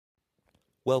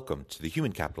Welcome to the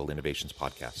Human Capital Innovations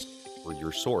Podcast. We're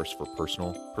your source for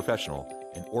personal, professional,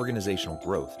 and organizational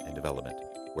growth and development,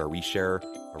 where we share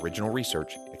original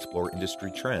research, explore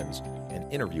industry trends,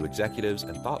 and interview executives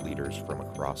and thought leaders from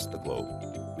across the globe.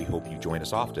 We hope you join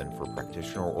us often for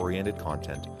practitioner-oriented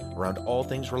content around all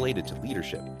things related to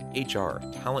leadership, HR,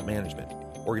 talent management,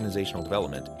 organizational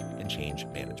development, and change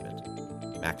management.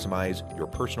 Maximize your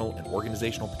personal and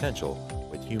organizational potential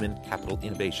with Human Capital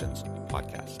Innovations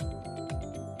Podcast.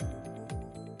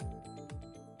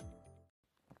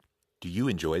 Do you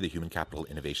enjoy the Human Capital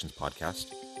Innovations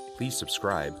Podcast? Please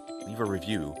subscribe, leave a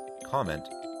review, comment,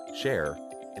 share,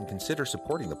 and consider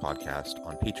supporting the podcast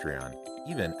on Patreon,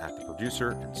 even at the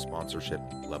producer and sponsorship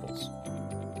levels.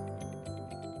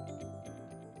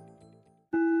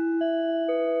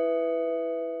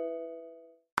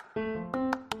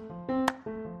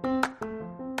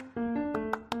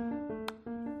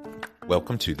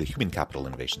 Welcome to the Human Capital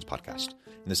Innovations Podcast.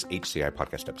 In this HCI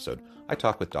podcast episode, I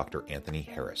talk with Dr. Anthony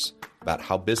Harris about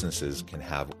how businesses can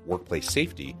have workplace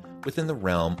safety within the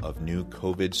realm of new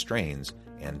COVID strains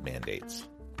and mandates.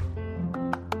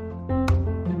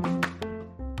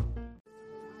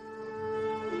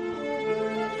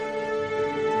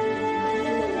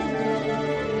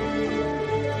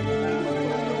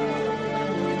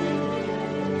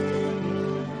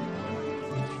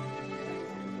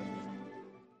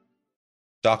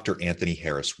 Dr. Anthony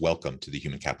Harris, welcome to the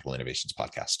Human Capital Innovations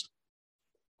Podcast.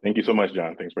 Thank you so much,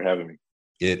 John. Thanks for having me.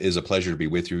 It is a pleasure to be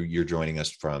with you. You're joining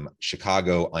us from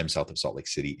Chicago. I'm south of Salt Lake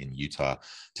City in Utah.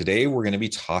 Today, we're going to be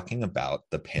talking about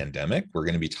the pandemic. We're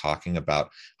going to be talking about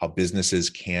how businesses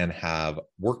can have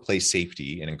workplace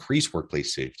safety and increase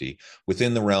workplace safety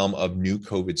within the realm of new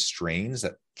COVID strains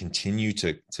that continue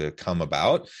to come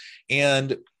about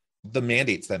and the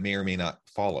mandates that may or may not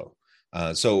follow.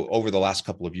 So over the last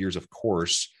couple of years, of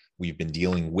course, we've been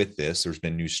dealing with this. There's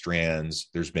been new strands.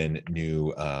 There's been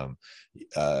new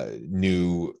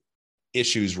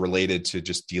issues related to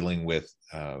just dealing with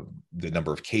the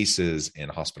number of cases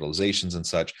and hospitalizations and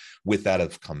such. With that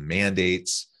have come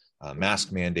mandates,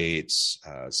 mask mandates.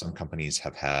 Some companies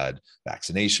have had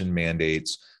vaccination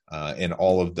mandates, and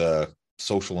all of the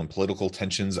social and political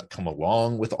tensions that come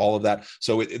along with all of that.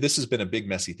 So this has been a big,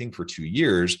 messy thing for 2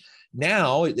 years.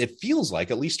 Now it feels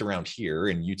like, at least around here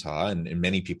in Utah and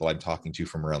many people I'm talking to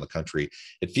from around the country,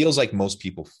 it feels like most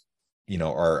people,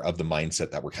 are of the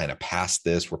mindset that we're kind of past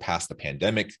this. We're past the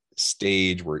pandemic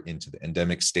stage. We're into the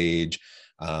endemic stage.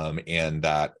 And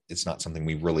that it's not something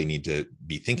we really need to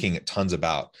be thinking tons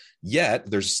about.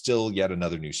 Yet there's still yet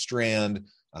another new strand.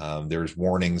 There's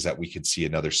warnings that we could see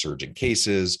another surge in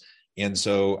cases. And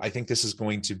so I think this is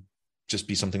going to just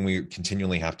be something we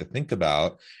continually have to think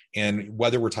about. And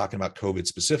whether we're talking about COVID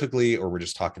specifically, or we're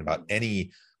just talking about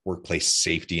any workplace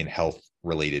safety and health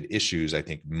related issues, I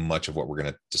think much of what we're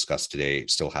going to discuss today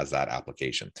still has that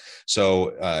application.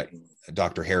 So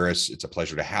Dr. Harris, it's a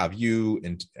pleasure to have you.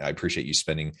 And I appreciate you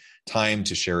spending time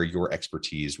to share your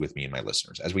expertise with me and my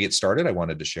listeners. As we get started, I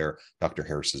wanted to share Dr.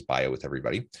 Harris's bio with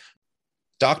everybody.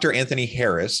 Dr. Anthony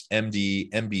Harris,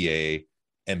 MD, MBA,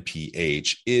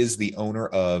 MPH, is the owner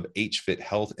of HFit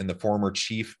Health and the former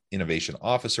Chief Innovation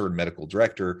Officer and Medical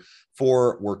Director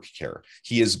for WorkCare.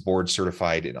 He is board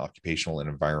certified in occupational and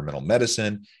environmental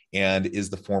medicine and is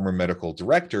the former Medical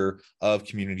Director of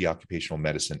Community Occupational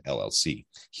Medicine, LLC.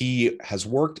 He has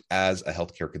worked as a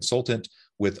healthcare consultant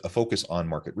with a focus on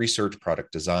market research,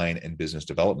 product design, and business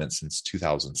development since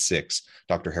 2006.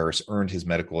 Dr. Harris earned his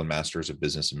medical and master's of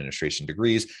business administration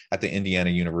degrees at the Indiana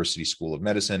University School of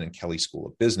Medicine and Kelley School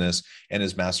of Business, and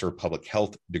his master of public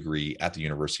health degree at the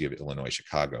University of Illinois,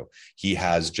 Chicago. He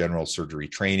has general surgery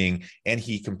training, and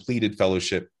he completed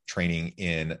fellowship training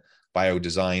in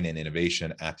biodesign and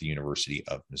innovation at the University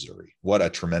of Missouri. What a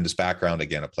tremendous background.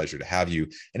 Again, a pleasure to have you.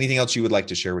 Anything else you would like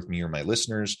to share with me or my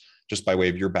listeners, just by way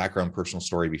of your background, personal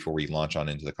story, before we launch on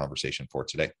into the conversation for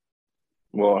today?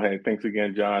 Well, hey, thanks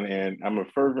again, John. And I'm a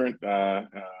fervent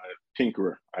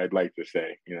tinkerer, I'd like to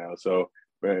say, so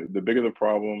the bigger the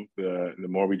problem, the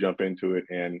more we jump into it.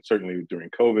 And certainly during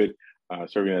COVID,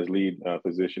 serving as lead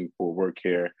physician for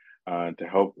WorkCare to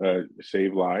help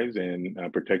save lives and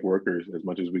protect workers as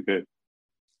much as we could.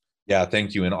 Yeah,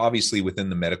 thank you. And obviously within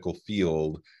the medical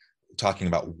field, talking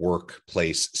about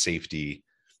workplace safety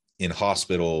in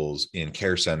hospitals, in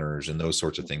care centers, and those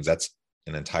sorts of things, that's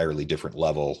an entirely different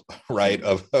level, right,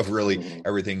 of really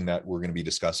everything that we're going to be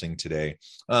discussing today.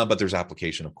 But there's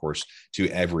application, of course, to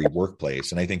every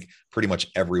workplace. And I think pretty much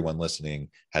everyone listening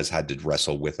has had to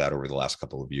wrestle with that over the last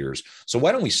couple of years. So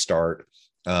why don't we start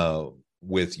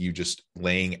with you just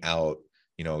laying out,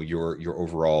 your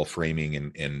overall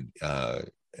framing and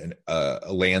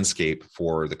a landscape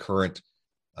for the current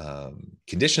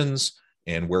conditions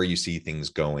and where you see things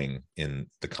going in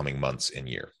the coming months and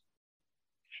year.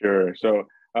 Sure. So,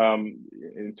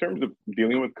 in terms of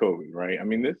dealing with COVID, right? I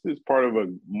mean, this is part of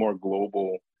a more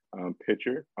global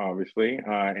picture, obviously.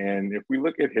 And if we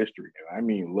look at history, and I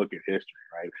mean, look at history,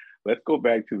 right? Let's go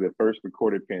back to the first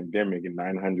recorded pandemic in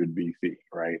 900 BC,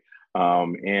 right?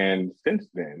 And since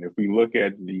then, if we look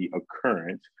at the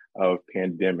occurrence of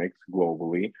pandemics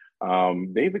globally,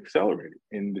 they've accelerated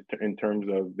in terms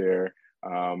of their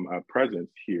presence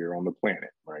here on the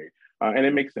planet, right? And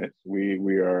it makes sense.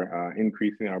 We are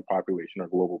increasing our population, our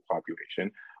global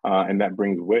population, and that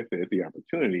brings with it the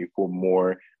opportunity for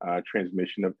more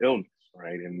transmission of illness,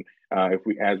 right? And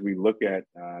as we look at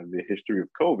the history of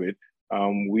COVID,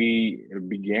 we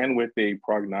began with a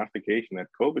prognostication that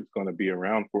COVID's going to be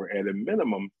around for at a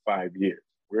minimum 5 years.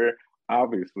 We're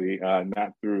obviously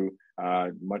not through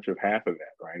much of half of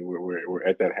that, right? We're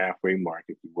at that halfway mark,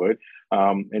 if you would.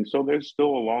 And so there's still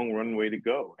a long runway to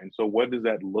go. And so what does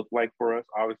that look like for us?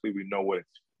 Obviously, we know what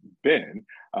it's been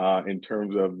in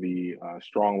terms of the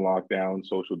strong lockdown,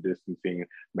 social distancing,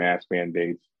 mask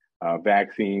mandates,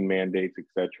 vaccine mandates, et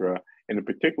cetera. And in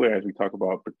particular, as we talk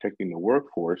about protecting the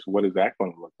workforce, what is that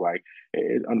going to look like?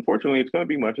 Unfortunately, it's going to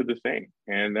be much of the same.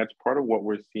 And that's part of what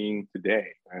we're seeing today,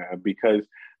 because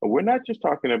we're not just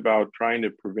talking about trying to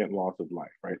prevent loss of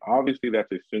life, right? Obviously,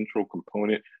 that's a central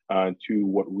component to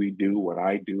what we do, what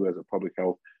I do as a public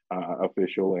health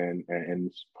official and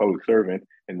public servant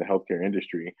in the healthcare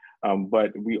industry.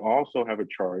 But we also have a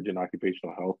charge in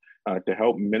occupational health to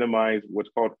help minimize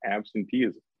what's called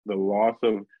absenteeism, the loss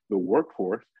of the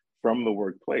workforce from the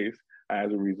workplace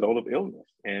as a result of illness.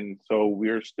 And so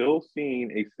we're still seeing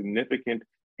a significant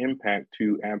impact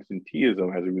to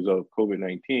absenteeism as a result of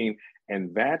COVID-19.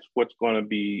 And that's what's going to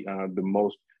be the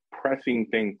most pressing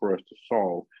thing for us to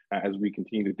solve as we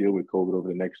continue to deal with COVID over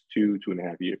the next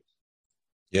 2.5 years.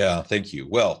 Yeah, thank you.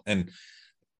 Well, and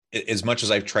as much as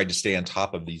I've tried to stay on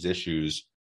top of these issues,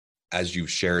 as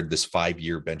you've shared this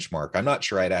 5-year benchmark, I'm not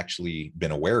sure I'd actually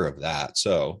been aware of that.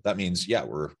 So that means, yeah,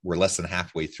 we're less than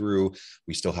halfway through.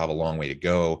 We still have a long way to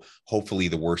go. Hopefully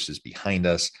the worst is behind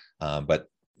us. But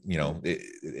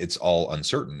it's all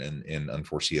uncertain and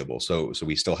unforeseeable. So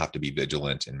we still have to be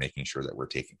vigilant in making sure that we're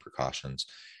taking precautions.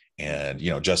 And,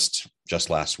 just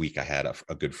last week, I had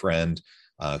a good friend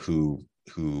who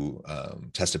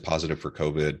tested positive for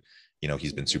COVID.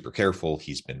 He's been super careful.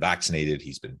 He's been vaccinated.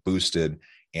 He's been boosted,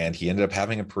 and he ended up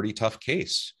having a pretty tough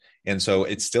case. And so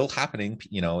it's still happening.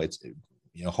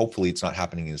 Hopefully it's not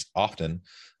happening as often,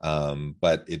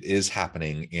 but it is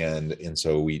happening. And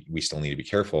so we still need to be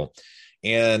careful.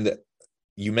 And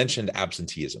you mentioned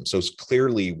absenteeism. So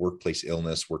clearly workplace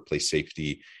illness, workplace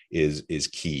safety is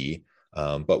key.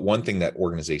 But one thing that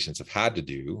organizations have had to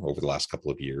do over the last couple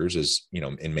of years is,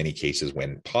 in many cases,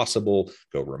 when possible,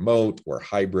 go remote or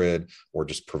hybrid, or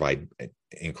just provide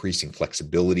increasing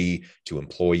flexibility to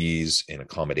employees and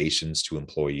accommodations to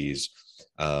employees.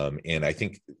 And I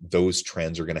think those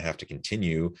trends are going to have to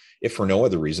continue, if for no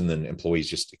other reason than employees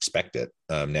just expect it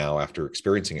now after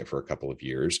experiencing it for a couple of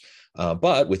years.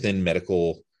 But within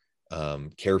medical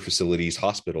care facilities,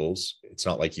 hospitals, it's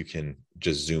not like you can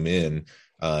just zoom in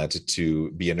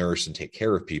to be a nurse and take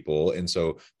care of people. And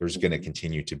so there's going to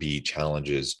continue to be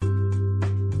challenges.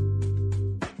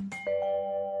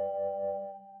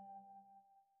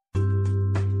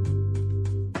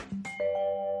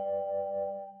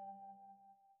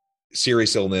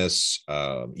 Serious illness,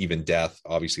 even death,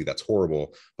 obviously that's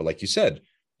horrible. But like you said,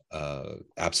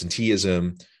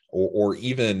 absenteeism or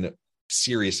even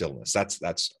serious illness,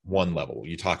 that's one level.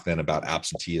 You talk then about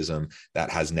absenteeism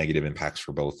that has negative impacts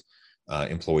for both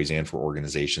employees and for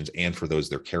organizations and for those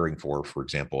they're caring for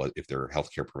example, if they're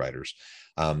healthcare providers.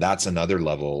 That's another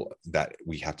level that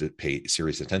we have to pay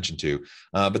serious attention to.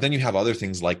 But then you have other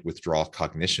things like withdrawal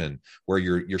cognition, where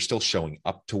you're still showing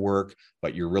up to work,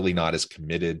 but you're really not as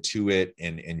committed to it.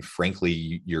 And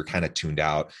frankly, you're kind of tuned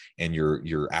out and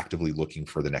you're actively looking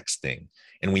for the next thing.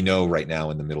 And we know right now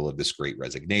in the middle of this great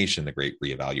resignation, the great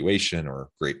reevaluation or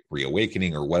great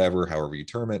reawakening or whatever, however you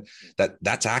term it,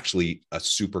 that's actually a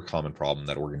super common problem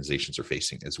that organizations are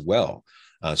facing as well.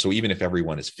 So even if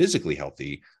everyone is physically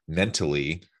healthy,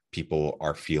 mentally, people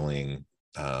are feeling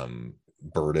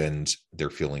burdened,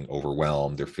 they're feeling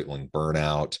overwhelmed, they're feeling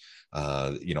burnout,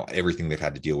 everything they've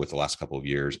had to deal with the last couple of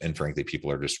years. And frankly, people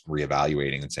are just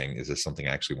reevaluating and saying, is this something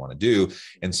I actually want to do?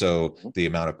 And so the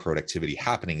amount of productivity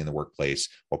happening in the workplace,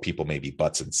 while people may be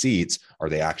butts in seats, are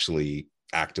they actually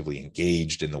actively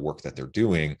engaged in the work that they're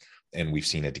doing? And we've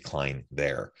seen a decline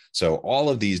there. So all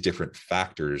of these different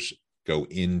factors go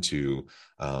into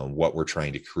what we're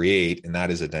trying to create. And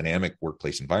that is a dynamic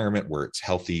workplace environment where it's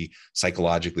healthy,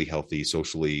 psychologically healthy,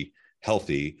 socially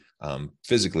healthy,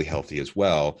 physically healthy as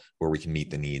well, where we can meet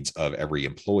the needs of every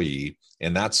employee.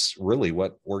 And that's really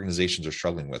what organizations are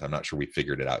struggling with. I'm not sure we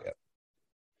figured it out yet.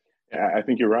 I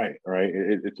think you're right, right?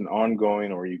 It's an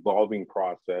ongoing or evolving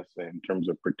process in terms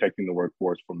of protecting the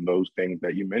workforce from those things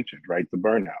that you mentioned, right? The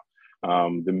burnout,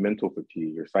 the mental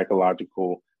fatigue, or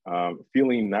psychological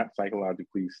feeling not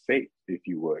psychologically safe, if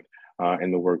you would,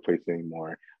 in the workplace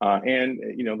anymore. And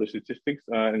you know, the statistics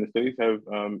and the studies have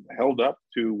held up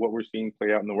to what we're seeing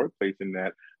play out in the workplace. In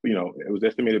that, you know, it was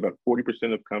estimated about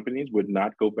 40% of companies would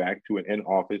not go back to an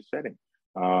in-office setting.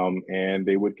 And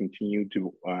they would continue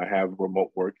to have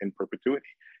remote work in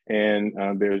perpetuity. And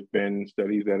there's been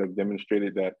studies that have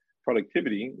demonstrated that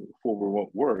productivity for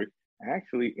remote work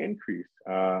actually increased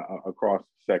across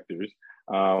sectors.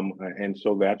 And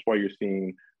so that's why you're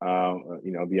seeing,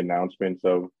 you know, the announcements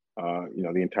of, you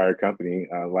know, the entire company,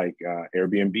 like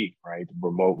Airbnb, right,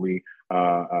 remotely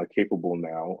capable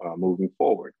now moving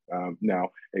forward. Now,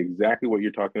 exactly what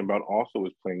you're talking about also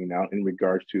is playing out in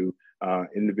regards to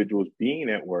individuals being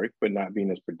at work but not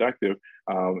being as productive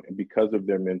because of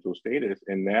their mental status,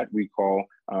 and that we call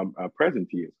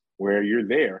presenteeism, where you're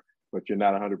there but you're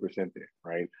not 100% there,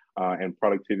 right? And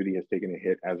productivity has taken a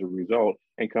hit as a result.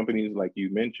 And companies, like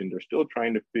you mentioned, are still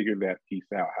trying to figure that piece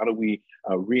out. How do we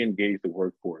re-engage the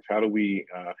workforce? How do we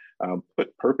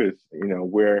put purpose, you know,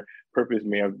 where purpose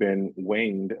may have been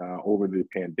waned over the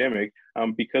pandemic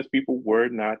because people were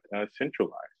not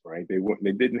centralized, right?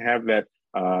 They didn't have that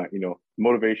you know,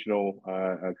 motivational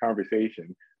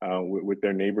conversation with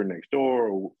their neighbor next door,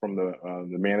 or from the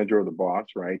manager or the boss,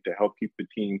 right, to help keep the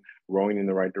team rowing in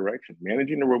the right direction.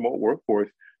 Managing the remote workforce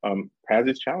has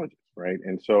its challenges, right?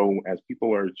 And so as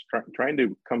people are trying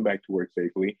to come back to work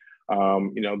safely,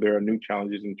 you know, there are new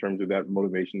challenges in terms of that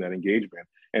motivation, that engagement.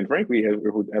 And frankly, as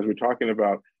we're talking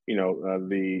about, you know,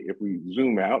 if we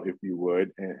zoom out, if you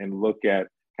would, and look at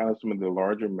kind of some of the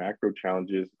larger macro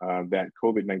challenges that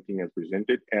COVID-19 has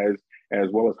presented, as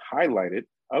well as highlighted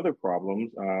other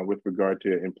problems with regard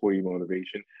to employee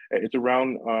motivation. It's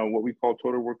around what we call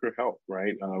total worker health,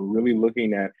 right? Really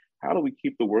looking at how do we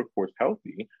keep the workforce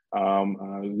healthy,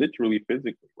 literally,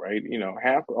 physically, right? You know,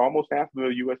 almost half of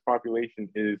the U.S. population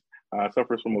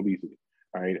suffers from obesity,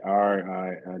 right?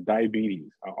 Our diabetes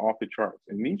off the charts,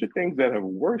 and these are things that have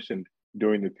worsened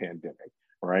during the pandemic,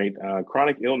 right?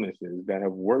 Chronic illnesses that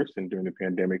have worsened during the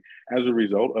pandemic as a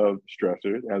result of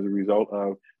stressors, as a result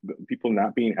of people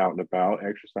not being out and about,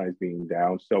 exercise being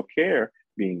down, self-care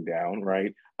being down,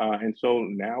 right? And so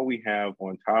now we have,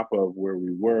 on top of where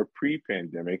we were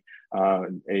pre-pandemic,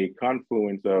 a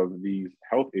confluence of these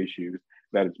health issues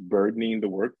that it's burdening the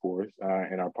workforce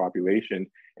and our population.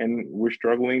 And we're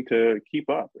struggling to keep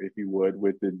up, if you would,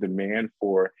 with the demand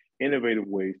for innovative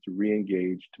ways to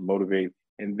re-engage, to motivate,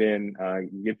 and then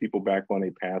get people back on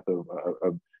a path of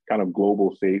kind of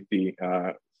global safety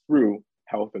through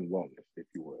health and wellness, if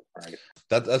you would. Right.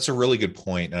 That's a really good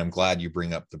point, and I'm glad you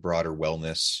bring up the broader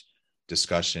wellness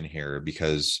discussion here,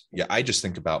 because yeah, I just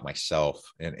think about myself,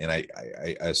 and I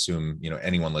assume, you know,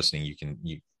 anyone listening,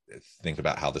 you think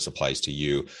about how this applies to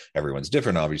you. Everyone's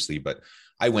different, obviously, but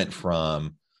I went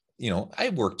from, you know, I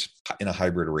worked in a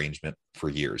hybrid arrangement for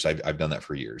years. I've done that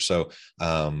for years. So,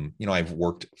 you know, I've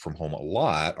worked from home a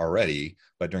lot already,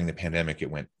 but during the pandemic, it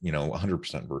went, you know,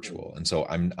 100% virtual. And so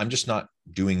I'm just not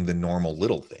doing the normal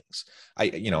little things.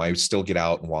 I still get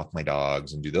out and walk my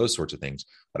dogs and do those sorts of things,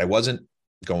 but I wasn't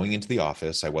going into the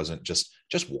office. I wasn't just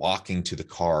walking to the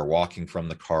car, walking from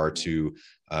the car to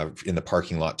in the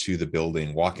parking lot to the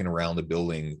building, walking around the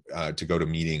building to go to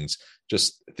meetings,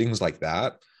 just things like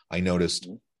that. I noticed,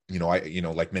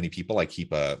 like many people, I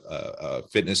keep a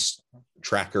fitness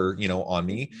tracker, on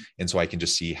me. And so I can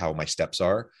just see how my steps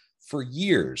are. For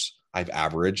years, I've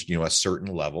averaged, a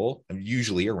certain level. I'm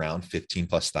usually around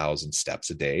 15,000+ steps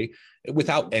a day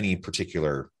without any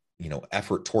particular,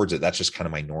 effort towards it. That's just kind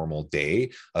of my normal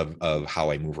day of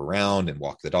how I move around and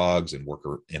walk the dogs and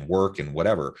work and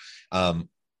whatever.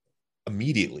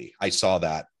 Immediately I saw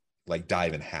that like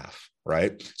dive in half.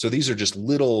 Right. So these are just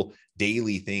little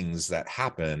daily things that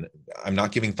happen. I'm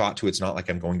not giving thought to it. It's not like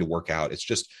I'm going to work out. It's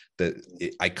just that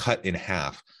I cut in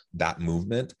half that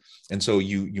movement. And so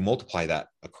you multiply that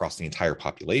across the entire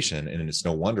population. And it's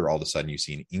no wonder all of a sudden you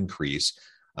see an increase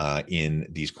in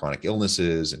these chronic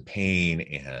illnesses and pain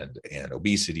and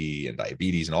obesity and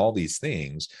diabetes and all these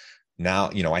things.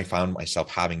 Now, I found myself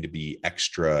having to be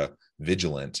extra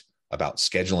vigilant about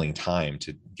scheduling time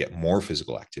to get more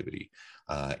physical activity.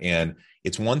 And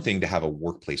it's one thing to have a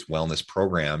workplace wellness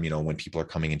program, when people are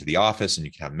coming into the office and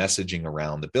you can have messaging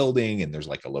around the building and there's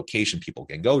like a location people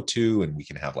can go to and we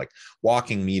can have like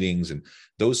walking meetings and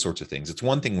those sorts of things. It's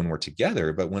one thing when we're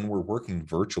together, but when we're working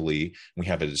virtually and we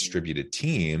have a distributed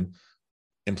team,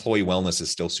 employee wellness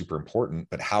is still super important.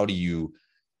 But how do you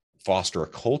foster a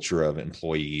culture of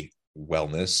employee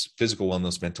wellness, physical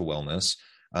wellness, mental wellness,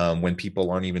 when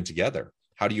people aren't even together?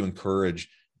 How do you encourage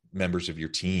members of your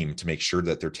team to make sure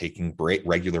that they're taking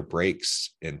regular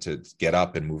breaks and to get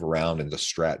up and move around and to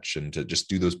stretch and to just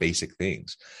do those basic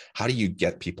things? How do you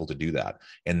get people to do that?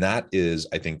 And that is,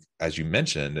 I think, as you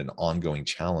mentioned, an ongoing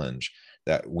challenge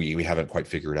that we haven't quite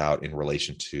figured out in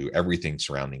relation to everything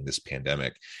surrounding this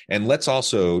pandemic. And let's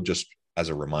also just, as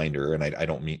a reminder, and I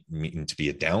don't mean to be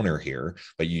a downer here,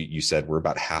 but you said we're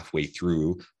about halfway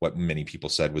through what many people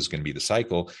said was going to be the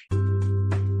cycle.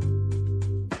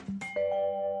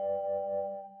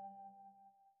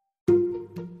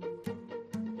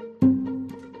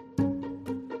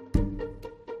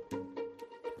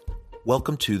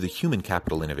 Welcome to the Human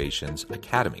Capital Innovations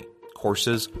Academy.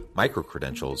 Courses,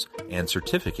 micro-credentials, and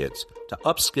certificates to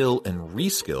upskill and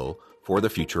reskill for the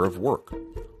future of work.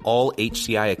 All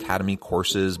HCI Academy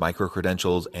courses,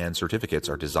 micro-credentials, and certificates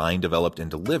are designed, developed, and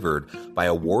delivered by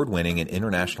award-winning and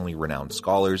internationally renowned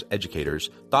scholars,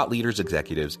 educators, thought leaders,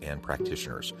 executives, and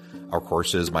practitioners. Our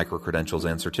courses, micro-credentials,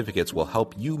 and certificates will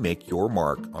help you make your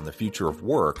mark on the future of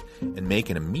work and make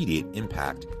an immediate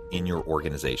impact in your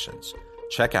organizations.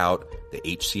 Check out the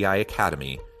HCI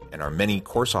Academy and our many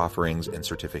course offerings and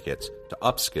certificates to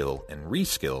upskill and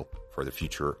reskill for the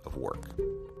future of work.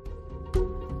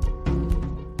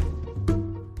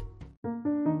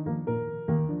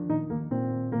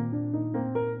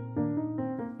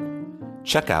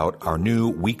 Check out our new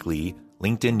weekly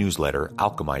LinkedIn newsletter,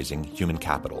 Alchemizing Human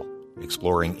Capital,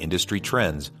 exploring industry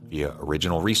trends via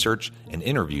original research and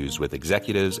interviews with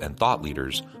executives and thought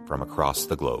leaders from across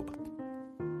the globe.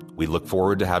 We look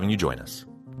forward to having you join us.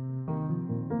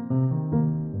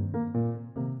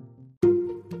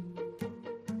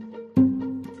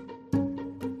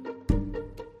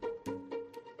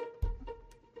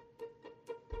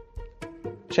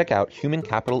 Check out Human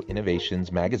Capital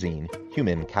Innovations magazine,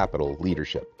 Human Capital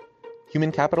Leadership.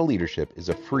 Human Capital Leadership is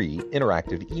a free,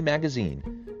 interactive e-magazine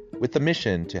with the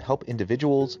mission to help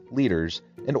individuals, leaders,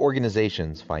 and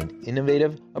organizations find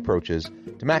innovative approaches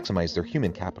to maximize their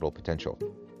human capital potential.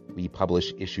 We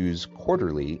publish issues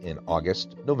quarterly in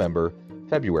August, November,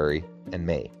 February, and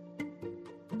May.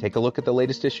 Take a look at the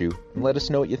latest issue and let us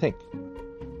know what you think.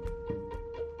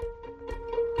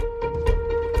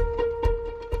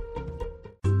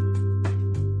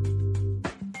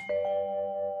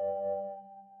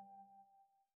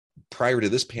 Prior to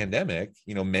this pandemic,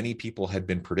 many people had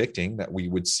been predicting that we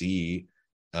would see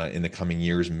in the coming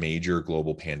years major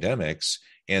global pandemics.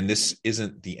 And this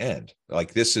isn't the end.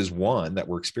 Like, this is one that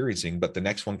we're experiencing, but the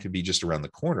next one could be just around the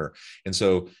corner. And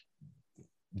so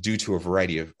due to a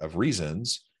variety of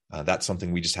reasons, that's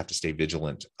something we just have to stay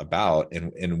vigilant about.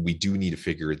 And we do need to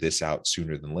figure this out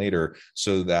sooner than later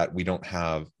so that we don't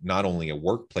have not only a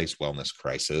workplace wellness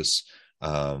crisis,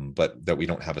 but that we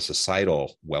don't have a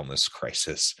societal wellness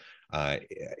crisis.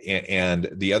 And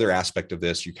the other aspect of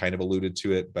this, you kind of alluded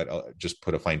to it, but I'll just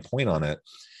put a fine point on it,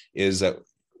 is that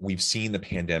we've seen the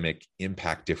pandemic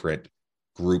impact different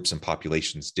groups and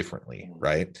populations differently,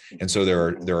 right? And so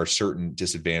there are certain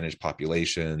disadvantaged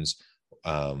populations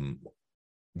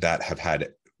that have had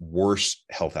worse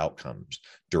health outcomes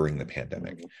during the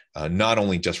pandemic, not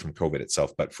only just from COVID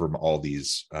itself, but from all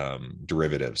these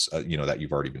derivatives, that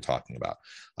you've already been talking about.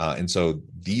 And so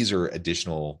these are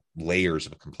additional layers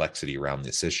of complexity around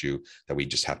this issue that we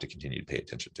just have to continue to pay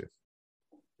attention to.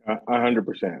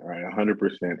 100%, right?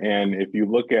 100%. And if you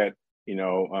look at,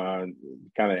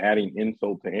 kind of adding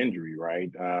insult to injury,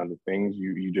 right? The things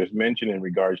you just mentioned in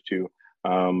regards to,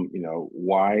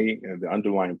 why the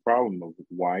underlying problem of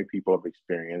why people have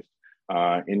experienced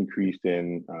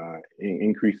increases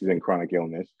in chronic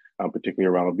illness,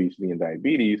 particularly around obesity and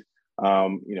diabetes.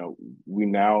 We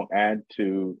now add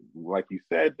to, like you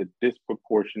said, the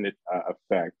disproportionate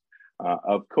effect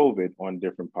of COVID on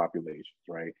different populations,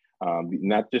 right?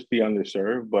 Not just the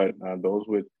underserved, but those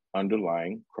with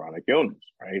underlying chronic illness,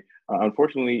 right?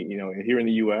 Unfortunately, here in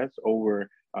the U.S., over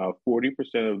 40%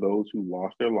 of those who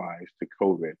lost their lives to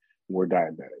COVID were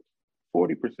diabetic.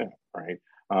 40%, right?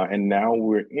 And now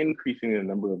we're increasing the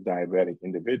number of diabetic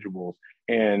individuals.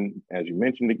 And as you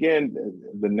mentioned again,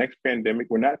 the next pandemic,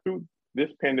 we're not through this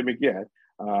pandemic yet,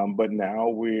 But now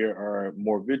we are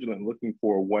more vigilant, looking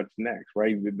for what's next,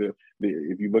 right?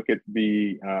 If you look at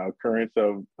the occurrence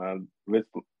of this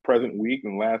present week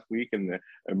and last week, and the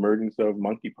emergence of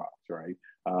monkeypox, right?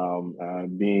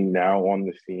 Being now on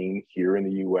the scene here in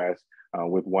the U.S.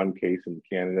 With one case in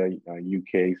Canada,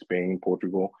 UK, Spain,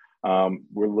 Portugal.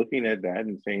 We're looking at that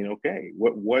and saying, okay,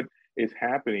 what is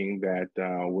happening that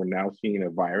we're now seeing a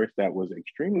virus that was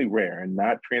extremely rare and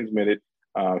not transmitted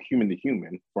human to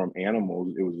human from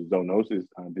animals. It was a zoonosis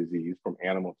disease from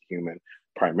animal to human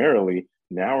primarily.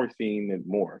 Now we're seeing it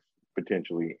morph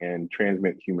potentially and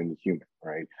transmit human to human,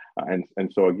 right?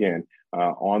 And so again,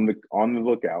 on the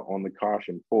lookout, on the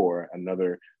caution for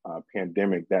another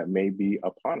pandemic that may be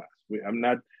upon us. I'm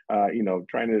not,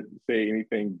 trying to say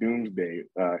anything doomsday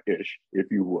ish, if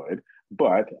you would,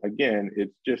 but again,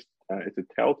 it's just it's a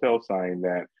telltale sign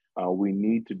that we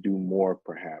need to do more,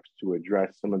 perhaps, to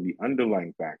address some of the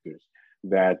underlying factors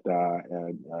that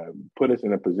put us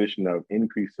in a position of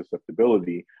increased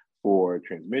susceptibility for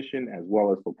transmission as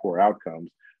well as for poor outcomes,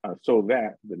 so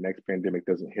that the next pandemic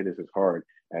doesn't hit us as hard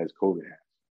as COVID has.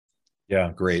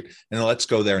 Yeah, great. And let's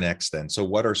go there next then. So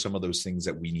what are some of those things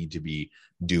that we need to be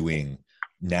doing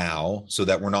now so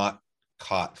that we're not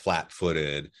caught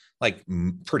flat-footed like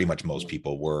pretty much most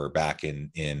people were back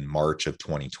in March of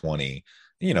 2020?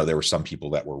 There were some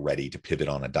people that were ready to pivot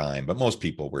on a dime, but most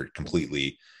people were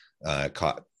completely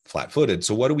caught flat-footed.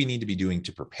 So what do we need to be doing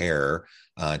to prepare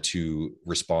to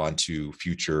respond to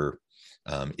future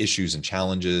issues and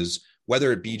challenges,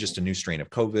 whether it be just a new strain of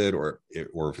COVID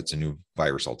or if it's a new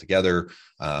virus altogether?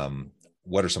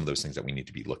 What are some of those things that we need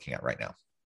to be looking at right now?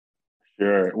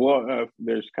 Sure. Well,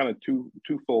 there's kind of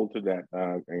twofold to that,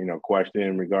 question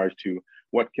in regards to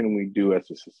what can we do as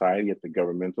a society at the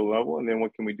governmental level, and then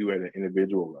what can we do at an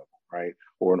individual level, right,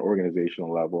 or an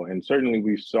organizational level. And certainly,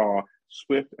 we saw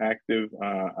swift, active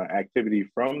activity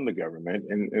from the government,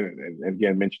 and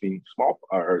again, mentioning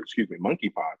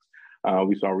monkeypox.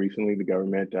 We saw recently the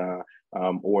government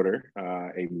order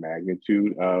a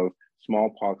magnitude of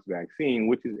smallpox vaccine,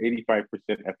 which is 85%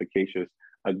 efficacious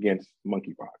against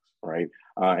monkeypox, right?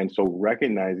 And so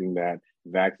recognizing that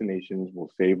vaccinations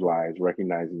will save lives,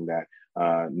 recognizing that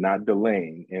not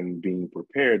delaying and being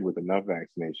prepared with enough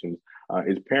vaccinations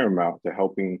is paramount to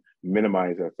helping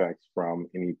minimize effects from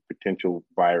any potential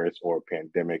virus or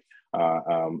pandemic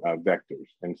vectors.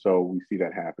 And so we see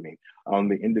that happening on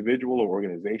the individual or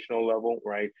organizational level,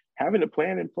 right? Having a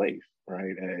plan in place,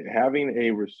 right? Having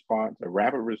a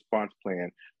rapid response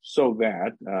plan, so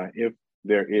that if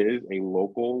there is a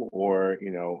local or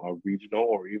a regional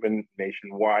or even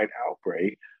nationwide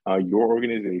outbreak, your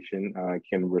organization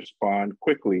can respond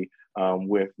quickly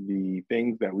with the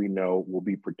things that we know will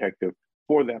be protective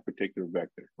for that particular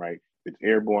vector, right? If it's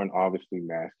airborne, obviously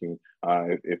masking.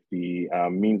 If the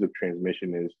means of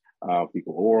transmission is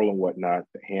fecal oral and whatnot,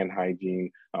 the hand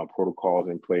hygiene protocols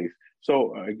in place.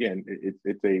 So again,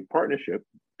 it's a partnership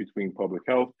between public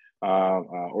health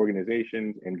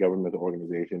organizations and governmental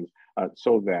organizations,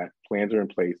 so that plans are in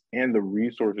place and the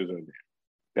resources are there.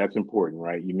 That's important,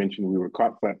 right? You mentioned we were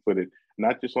caught flat-footed,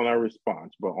 not just on our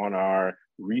response, but on our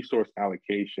resource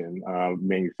allocation,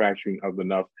 manufacturing of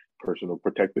enough personal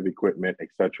protective equipment, et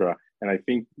cetera. And I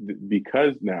think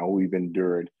because now we've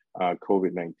endured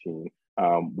COVID-19,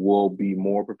 we'll be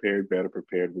more prepared, better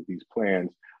prepared with these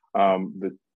plans.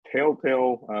 The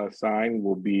telltale sign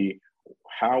will be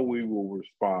how we will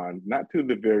respond, not to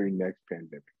the very next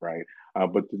pandemic, right?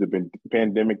 But to the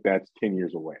pandemic that's 10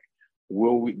 years away.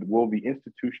 Will the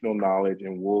institutional knowledge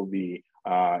and will the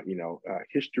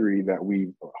history that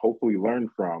we hopefully learned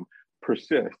from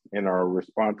persist in our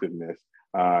responsiveness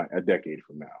a decade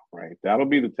from now, right? That'll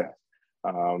be the test.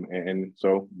 And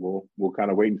so we'll kind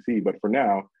of wait and see. But for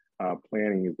now,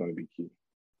 planning is going to be key.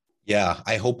 Yeah,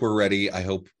 I hope we're ready. I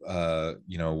hope,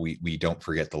 we don't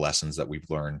forget the lessons that we've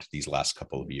learned these last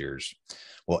couple of years.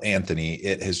 Well, Anthony,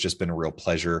 it has just been a real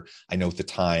pleasure. I know at the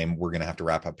time we're going to have to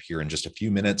wrap up here in just a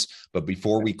few minutes, but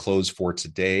before we close for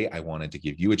today, I wanted to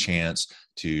give you a chance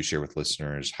to share with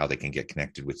listeners how they can get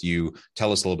connected with you.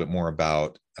 Tell us a little bit more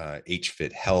about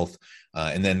HFit Health,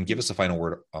 and then give us a final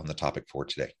word on the topic for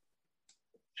today.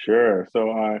 Sure.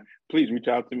 So please reach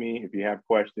out to me. If you have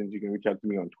questions, you can reach out to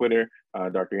me on Twitter.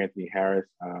 Dr. Anthony Harris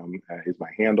is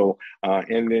my handle.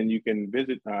 And then you can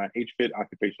visit HFit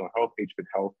Occupational Health, HFit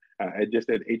Health, just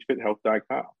at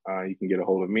hfithealth.com. You can get a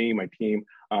hold of me, my team.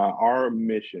 Our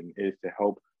mission is to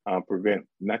help prevent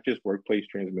not just workplace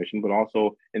transmission, but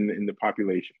also in the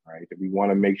population, right? That we want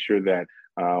to make sure that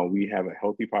we have a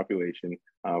healthy population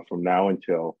from now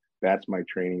until That's my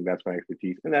training, that's my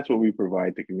expertise, and that's what we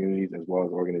provide to communities as well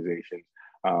as organizations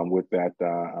with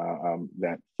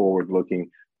that forward-looking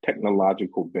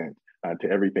technological bent to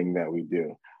everything that we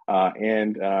do.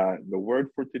 And the word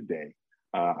for today,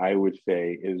 I would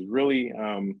say, is really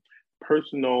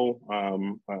personal,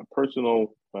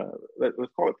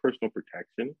 let's call it personal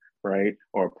protection, right?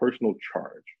 Or personal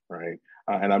charge, right?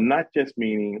 And I'm not just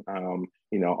meaning,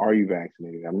 are you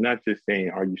vaccinated? I'm not just saying,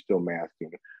 are you still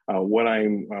masking? What I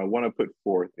want to put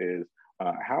forth is,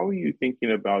 how are you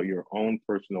thinking about your own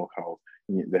personal health,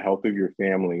 the health of your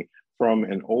family, from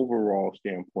an overall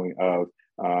standpoint of,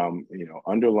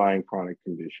 underlying chronic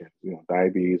conditions,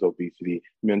 diabetes, obesity,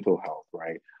 mental health,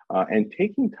 right? And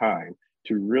taking time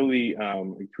to really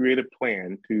create a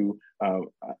plan to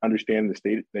understand the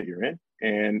state that you're in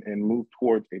and move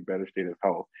towards a better state of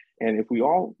health. And if we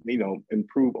all,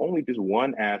 improve only just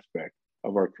one aspect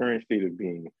of our current state of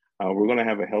being, we're going to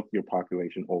have a healthier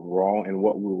population overall. And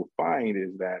what we will find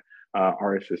is that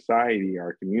our society,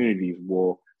 our communities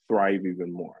will thrive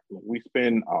even more. We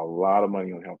spend a lot of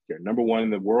money on healthcare. Number one in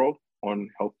the world on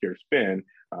healthcare spend.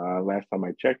 Last time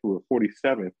I checked, we were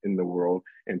 47th in the world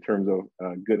in terms of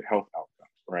good health outcomes,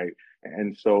 right?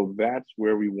 And so that's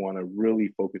where we want to really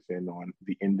focus in on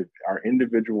our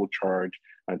individual charge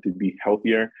to be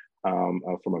healthier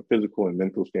from a physical and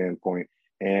mental standpoint,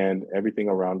 and everything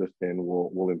around us then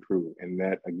will improve. And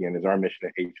that, again, is our mission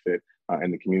at HFIT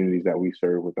and the communities that we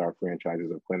serve with our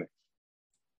franchises of clinics.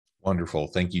 Wonderful.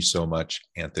 Thank you so much,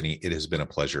 Anthony. It has been a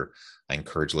pleasure. I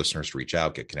encourage listeners to reach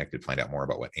out, get connected, find out more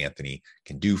about what Anthony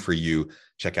can do for you.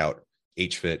 Check out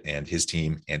HFIT and his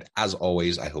team. And as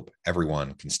always, I hope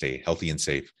everyone can stay healthy and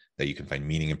safe, that you can find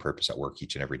meaning and purpose at work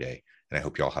each and every day. And I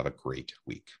hope you all have a great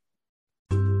week.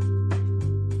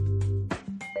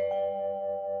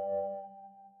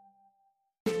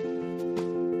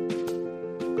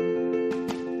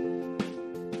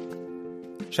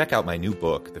 Check out my new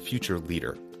book, The Future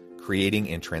Leader: Creating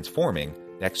and Transforming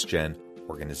Next-Gen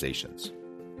Organizations.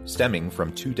 Stemming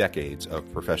from 2 decades of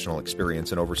professional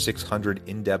experience and over 600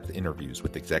 in-depth interviews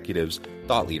with executives,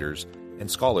 thought leaders,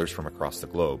 and scholars from across the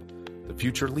globe, The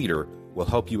Future Leader will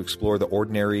help you explore the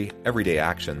ordinary, everyday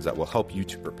actions that will help you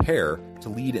to prepare to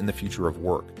lead in the future of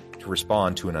work, to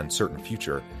respond to an uncertain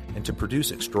future, and to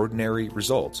produce extraordinary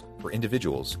results for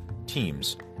individuals,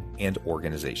 teams, and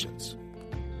organizations.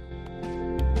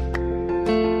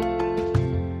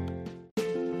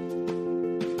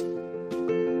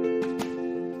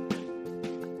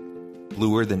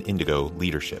 Bluer Than Indigo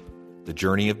Leadership: The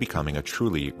Journey of Becoming a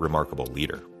Truly Remarkable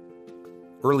Leader.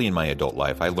 Early in my adult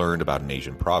life, I learned about an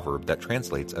Asian proverb that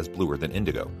translates as bluer than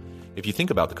indigo. If you think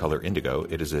about the color indigo,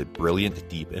 it is a brilliant,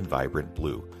 deep, and vibrant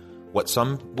blue, what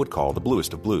some would call the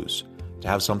bluest of blues. To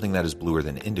have something that is bluer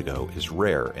than indigo is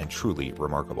rare and truly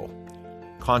remarkable.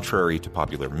 Contrary to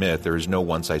popular myth, there is no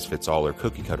one-size-fits-all or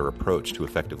cookie-cutter approach to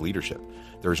effective leadership.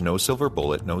 There is no silver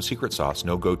bullet, no secret sauce,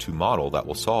 no go-to model that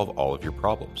will solve all of your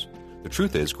problems. The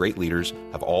truth is, great leaders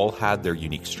have all had their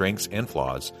unique strengths and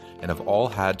flaws, and have all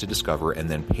had to discover and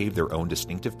then pave their own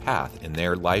distinctive path in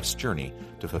their life's journey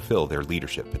to fulfill their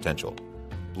leadership potential.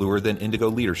 Bluer Than Indigo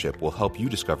Leadership will help you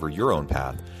discover your own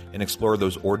path and explore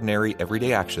those ordinary,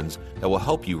 everyday actions that will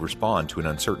help you respond to an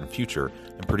uncertain future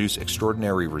and produce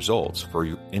extraordinary results for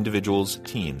individuals,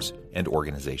 teams, and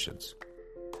organizations.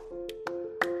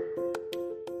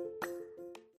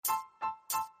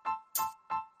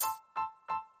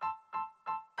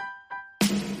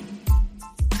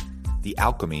 The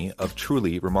Alchemy of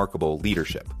Truly Remarkable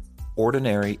Leadership: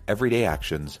 Ordinary, everyday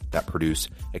actions that produce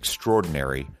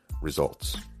extraordinary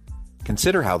results.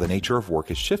 Consider how the nature of work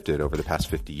has shifted over the past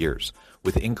 50 years.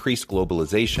 With increased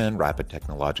globalization, rapid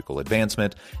technological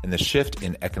advancement, and the shift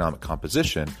in economic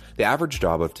composition, the average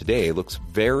job of today looks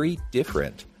very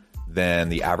different than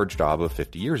the average job of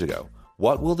 50 years ago.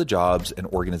 What will the jobs and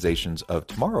organizations of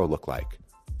tomorrow look like?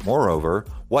 Moreover,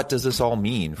 what does this all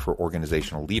mean for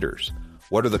organizational leaders?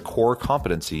 What are the core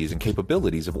competencies and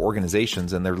capabilities of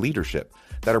organizations and their leadership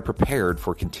that are prepared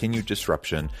for continued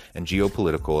disruption and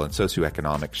geopolitical and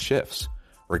socioeconomic shifts?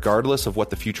 Regardless of what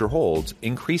the future holds,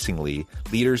 increasingly,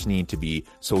 leaders need to be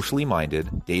socially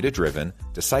minded, data-driven,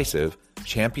 decisive,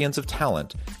 champions of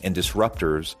talent, and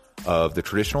disruptors of the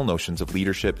traditional notions of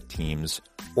leadership, teams,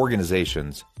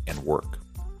 organizations, and work.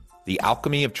 The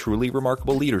Alchemy of Truly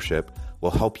Remarkable Leadership will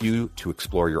help you to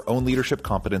explore your own leadership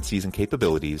competencies and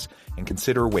capabilities and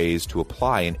consider ways to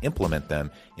apply and implement them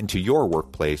into your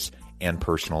workplace and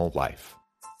personal life.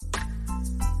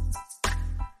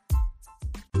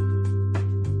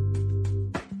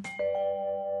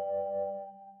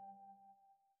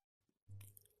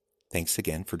 Thanks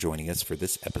again for joining us for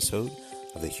this episode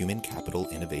of the Human Capital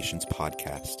Innovations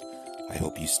Podcast. I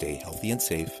hope you stay healthy and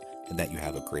safe and that you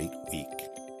have a great week.